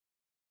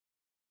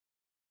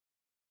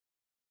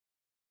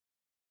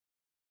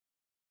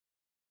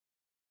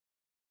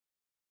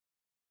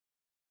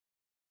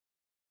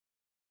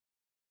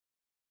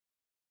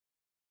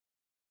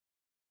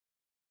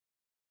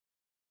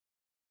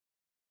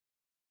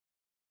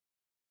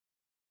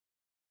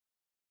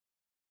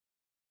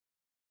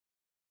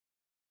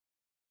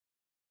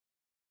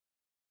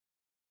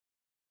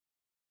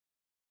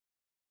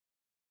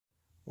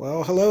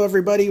Well, hello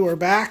everybody, we're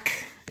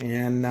back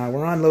and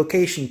we're on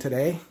location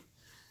today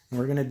and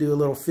we're going to do a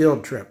little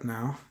field trip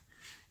now.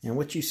 And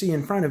what you see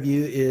in front of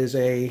you is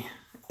a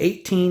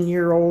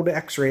 18-year-old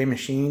X-ray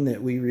machine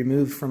that we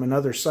removed from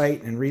another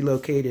site and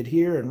relocated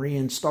here and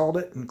reinstalled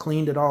it and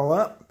cleaned it all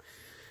up.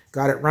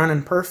 Got it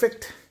running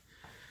perfect,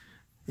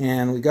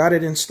 and we got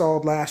it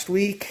installed last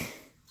week.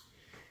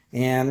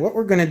 And what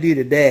we're going to do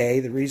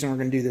today, the reason we're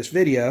going to do this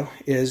video,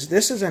 is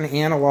this is an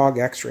analog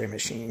X-ray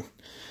machine.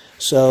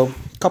 So,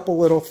 a couple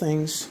little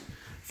things.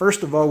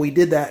 First of all, we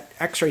did that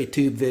X-ray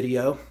tube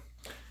video,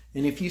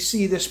 and if you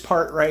see this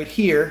part right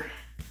here,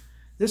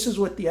 this is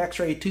what the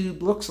X-ray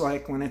tube looks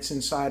like when it's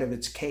inside of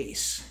its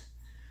case.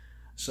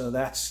 So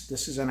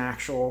this is an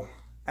actual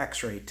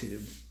X-ray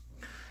tube.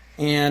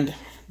 And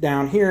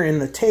down here in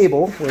the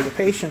table where the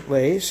patient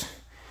lays,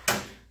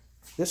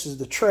 this is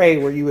the tray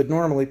where you would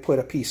normally put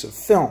a piece of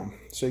film.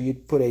 So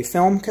you'd put a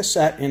film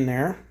cassette in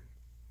there,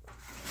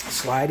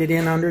 slide it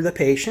in under the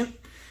patient,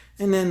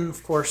 and then,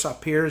 of course,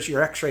 up here is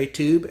your X-ray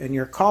tube, and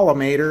your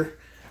collimator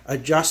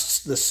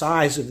adjusts the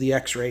size of the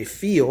X-ray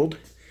field,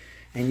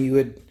 and you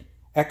would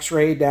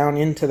X-ray down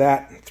into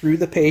that through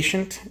the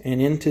patient and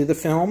into the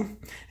film,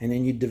 and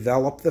then you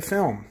develop the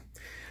film.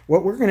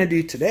 What we're going to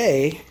do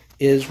today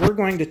is we're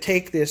going to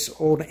take this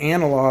old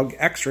analog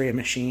X-ray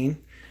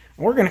machine,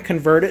 and we're going to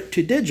convert it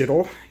to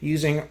digital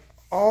using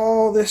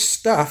all this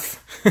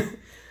stuff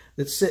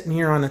that's sitting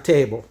here on the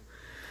table.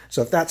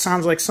 So if that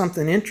sounds like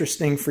something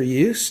interesting for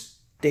you,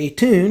 stay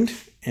tuned,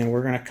 and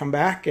we're going to come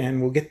back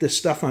and we'll get this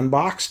stuff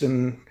unboxed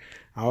and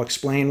I'll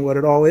explain what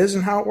it all is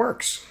and how it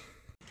works.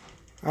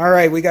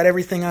 Alright, we got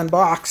everything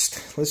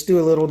unboxed. Let's do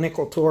a little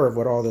nickel tour of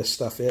what all this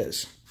stuff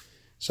is.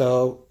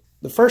 So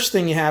the first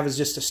thing you have is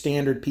just a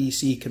standard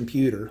PC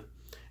computer,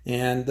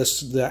 and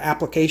the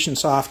application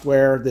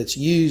software that's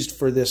used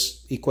for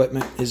this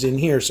equipment is in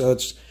here. So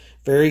it's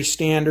very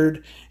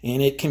standard,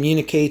 and it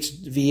communicates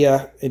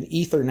via an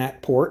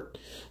Ethernet port.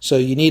 So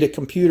you need a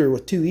computer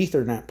with two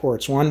Ethernet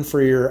ports, one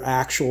for your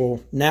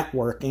actual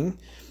networking.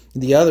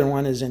 The other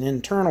one is an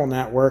internal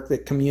network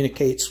that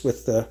communicates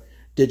with the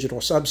digital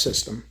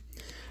subsystem.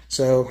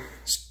 So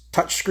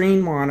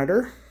touchscreen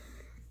monitor.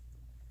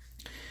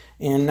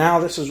 And now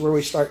this is where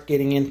we start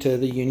getting into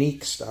the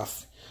unique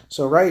stuff.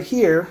 So right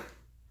here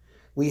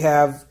we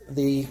have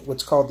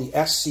what's called the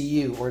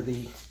SCU, or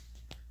the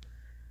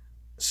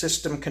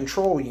System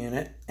Control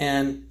Unit,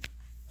 and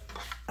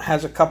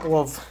has a couple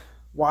of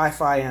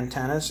Wi-Fi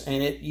antennas,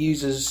 and it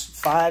uses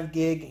 5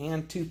 gig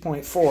and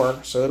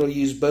 2.4, so it'll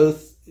use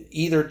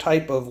either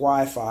type of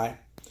Wi-Fi,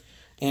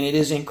 and it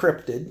is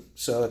encrypted,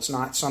 so it's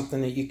not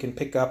something that you can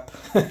pick up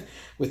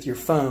with your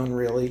phone,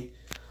 really,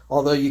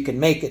 although you can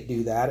make it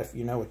do that if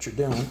you know what you're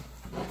doing.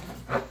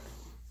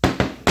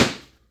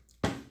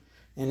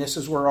 And this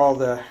is where all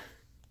the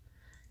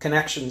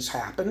connections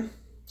happen,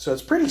 so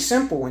it's pretty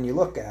simple when you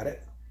look at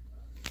it.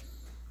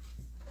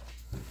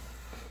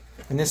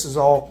 And this is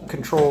all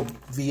controlled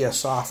via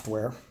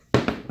software.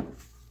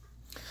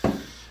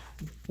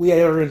 We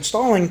are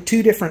installing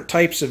two different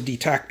types of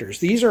detectors.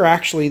 These are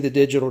actually the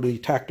digital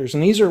detectors,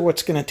 and these are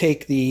what's going to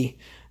take the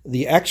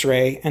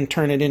X-ray and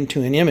turn it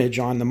into an image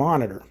on the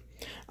monitor.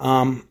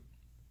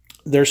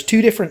 There's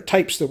two different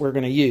types that we're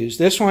going to use.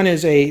 This one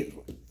is a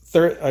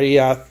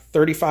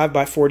 35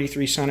 by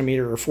 43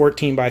 centimeter, or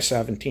 14 by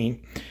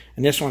 17,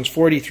 and this one's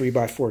 43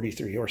 by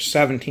 43, or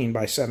 17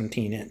 by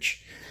 17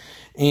 inch.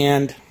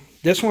 And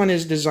this one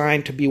is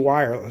designed to be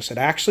wireless. It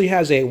actually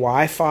has a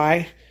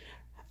Wi-Fi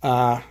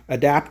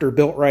adapter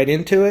built right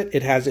into it.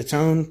 It has its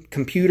own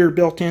computer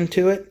built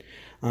into it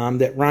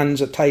that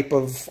runs a type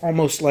of,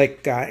 almost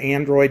like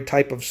Android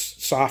type of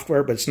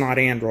software, but it's not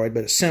Android,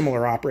 but a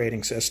similar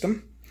operating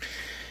system.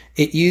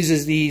 It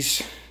uses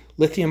these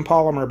lithium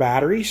polymer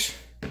batteries,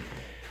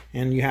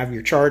 and you have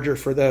your charger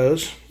for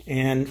those,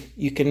 and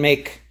you can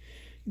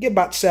get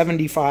about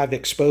 75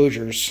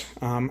 exposures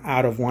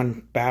out of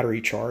one battery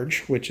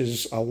charge, which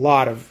is a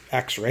lot of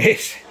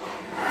X-rays.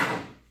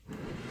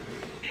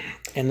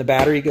 And the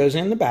battery goes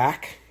in the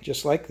back,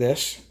 just like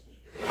this.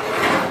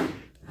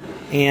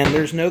 And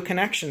there's no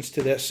connections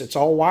to this. It's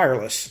all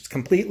wireless. It's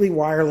completely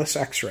wireless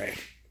X-ray.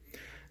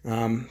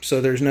 So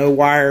there's no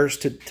wires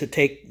to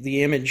take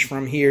the image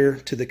from here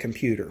to the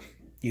computer.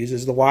 It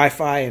uses the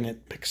Wi-Fi, and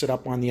it picks it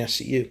up on the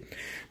SCU.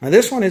 Now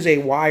this one is a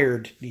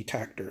wired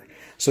detector.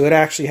 So it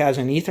actually has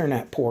an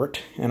Ethernet port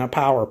and a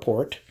power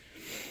port.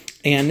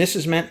 And this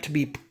is meant to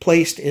be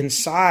placed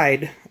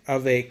inside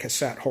of a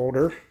cassette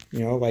holder,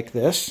 like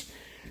this,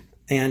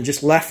 and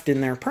just left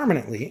in there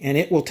permanently. And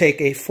it will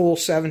take a full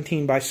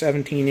 17 by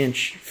 17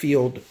 inch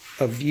field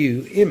of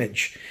view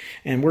image.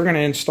 And we're going to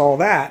install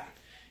that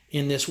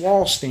in this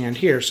wall stand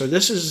here. So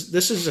this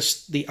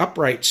is the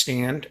upright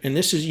stand, and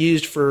this is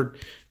used for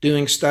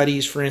doing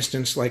studies, for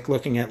instance, like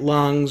looking at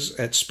lungs,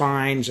 at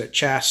spines, at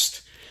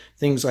chest,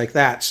 things like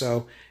that.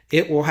 So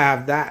it will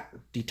have that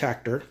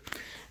detector,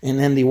 and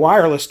then the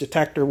wireless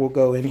detector will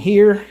go in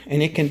here,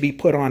 and it can be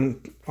put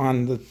on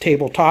the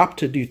tabletop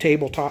to do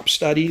tabletop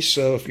studies.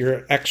 So if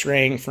you're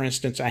X-raying, for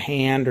instance, a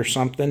hand or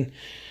something,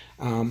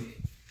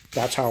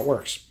 that's how it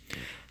works.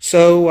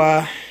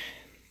 So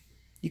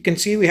you can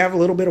see we have a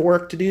little bit of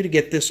work to do to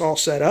get this all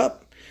set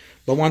up.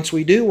 But once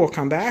we do, we'll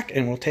come back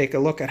and we'll take a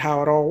look at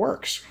how it all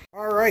works.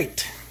 All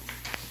right,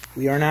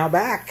 we are now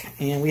back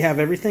and we have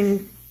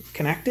everything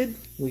connected.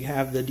 We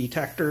have the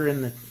detector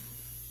in the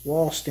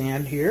wall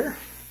stand here.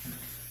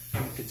 You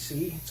can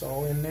see it's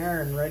all in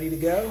there and ready to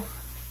go.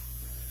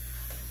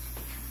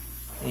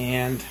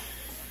 And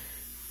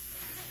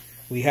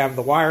we have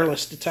the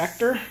wireless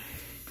detector,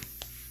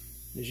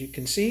 as you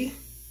can see.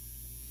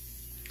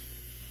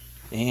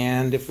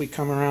 And if we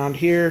come around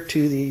here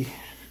to the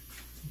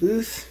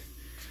booth,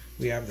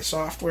 we have the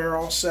software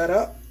all set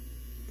up.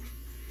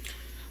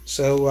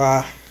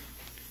 So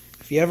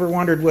if you ever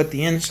wondered what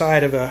the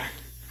inside of a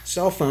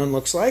cell phone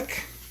looks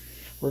like,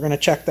 we're going to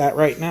check that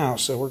right now.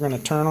 So we're going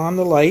to turn on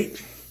the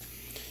light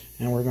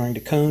and we're going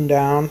to cone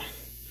down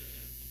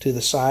to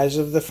the size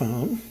of the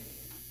phone.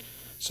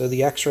 So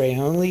the X-ray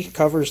only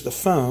covers the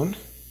phone.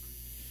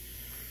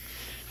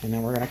 And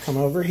then we're going to come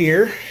over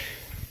here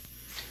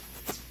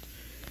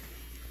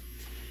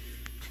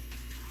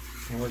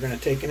and we're going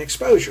to take an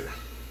exposure.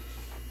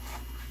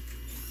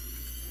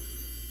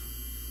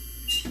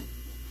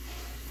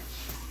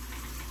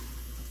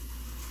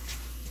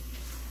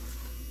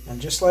 And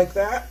just like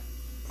that,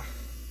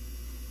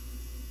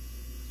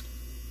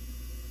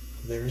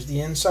 there's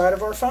the inside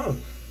of our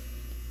phone.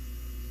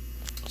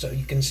 So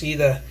you can see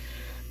the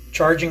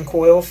charging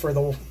coil for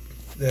the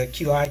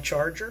QI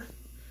charger.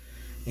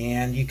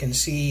 And you can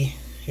see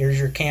here's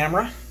your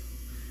camera.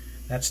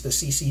 That's the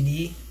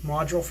CCD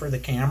module for the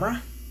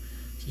camera.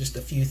 So just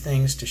a few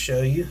things to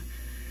show you.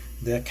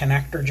 The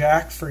connector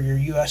jack for your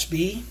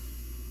USB.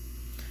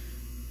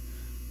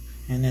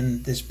 And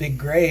then this big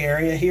gray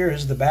area here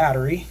is the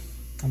battery.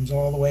 Comes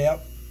all the way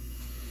up.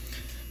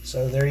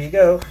 So there you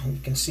go. You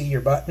can see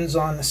your buttons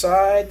on the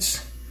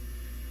sides.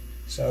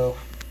 So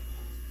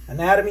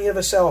anatomy of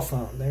a cell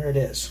phone. There it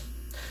is.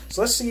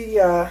 So let's see,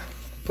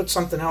 put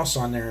something else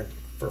on there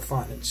for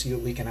fun and see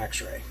what we can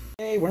x-ray.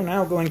 Okay, we're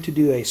now going to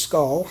do a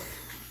skull.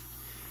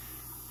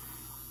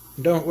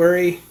 Don't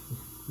worry,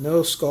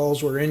 no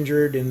skulls were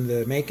injured in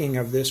the making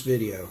of this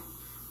video.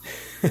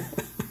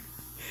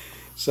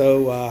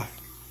 So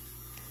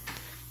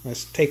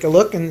let's take a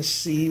look and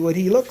see what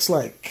he looks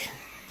like.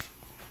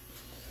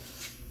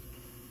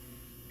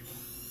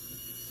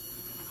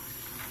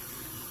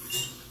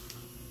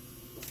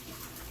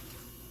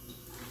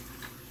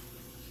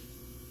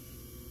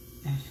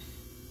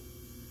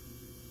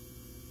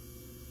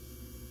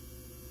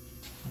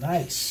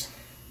 Nice.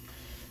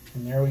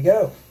 And there we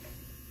go.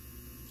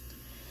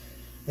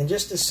 And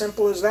just as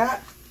simple as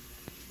that,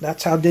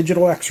 that's how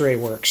digital X-ray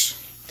works.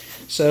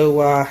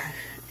 So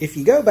if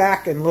you go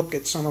back and look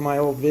at some of my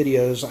old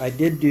videos, I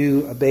did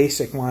do a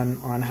basic one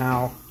on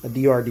how a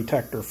DR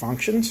detector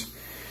functions.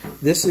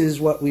 This is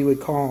what we would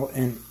call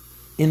an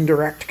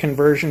indirect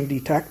conversion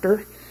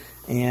detector.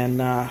 And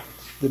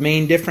the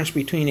main difference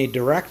between a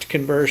direct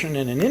conversion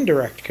and an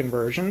indirect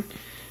conversion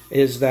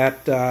is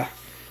that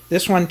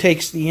this one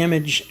takes the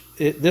image,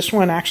 this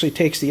one actually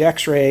takes the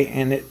X-ray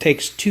and it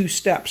takes 2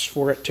 steps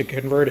for it to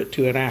convert it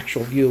to an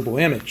actual viewable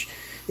image.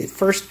 It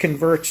first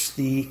converts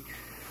the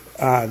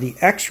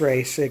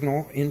X-ray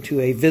signal into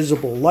a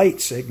visible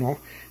light signal,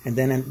 and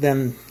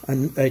then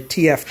a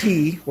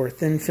TFT, or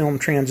thin film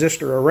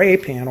transistor array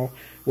panel,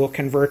 will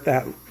convert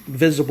that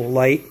visible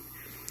light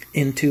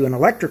into an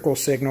electrical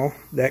signal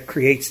that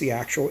creates the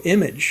actual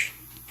image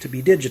to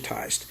be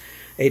digitized.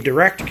 A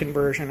direct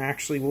conversion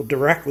actually will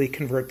directly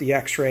convert the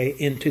X-ray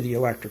into the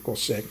electrical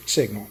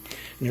signal.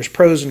 And there's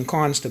pros and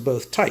cons to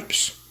both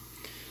types.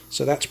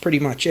 So that's pretty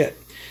much it.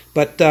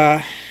 But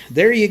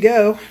there you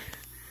go.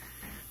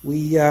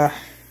 We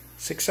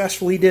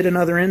successfully did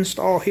another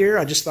install here.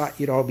 I just thought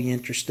you'd all be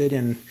interested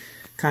in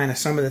kind of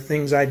some of the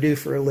things I do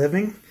for a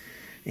living.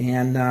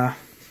 And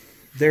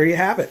there you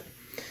have it.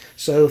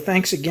 So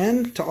thanks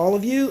again to all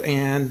of you,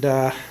 and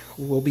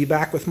we'll be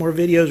back with more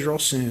videos real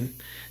soon.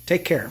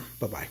 Take care.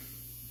 Bye-bye.